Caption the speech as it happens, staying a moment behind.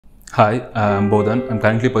Hi, I'm Bodhan. I'm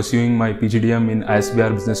currently pursuing my PGDM in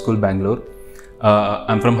ISBR Business School, Bangalore.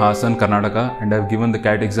 I'm from Hassan, Karnataka, and I've given the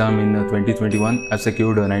CAT exam in 2021. I've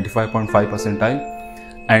secured a 95.5 percentile,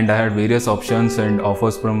 and I had various options and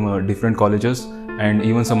offers from different colleges and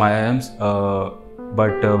even some IIMs.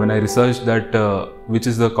 But when I researched that which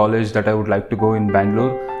is the college that I would like to go in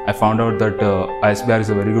Bangalore, I found out that ISBR is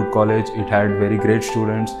a very good college. It had very great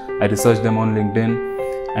students. I researched them on LinkedIn.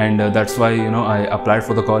 And that's why I applied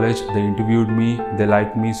for the college. They interviewed me, they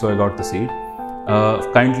liked me, so I got the seat.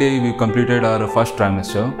 Currently we completed our first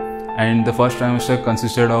trimester, and the first trimester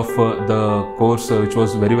consisted of the course which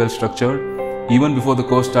was very well structured. Even before the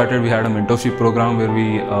course started, we had a mentorship program where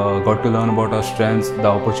we got to learn about our strengths, the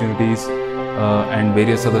opportunities, and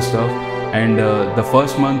various other stuff. And the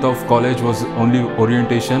first month of college was only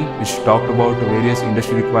orientation, which talked about various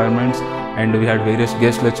industry requirements, and we had various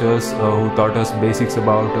guest lecturers who taught us basics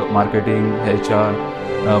about marketing, HR,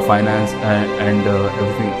 finance, and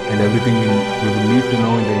everything we will need to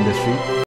know in the industry.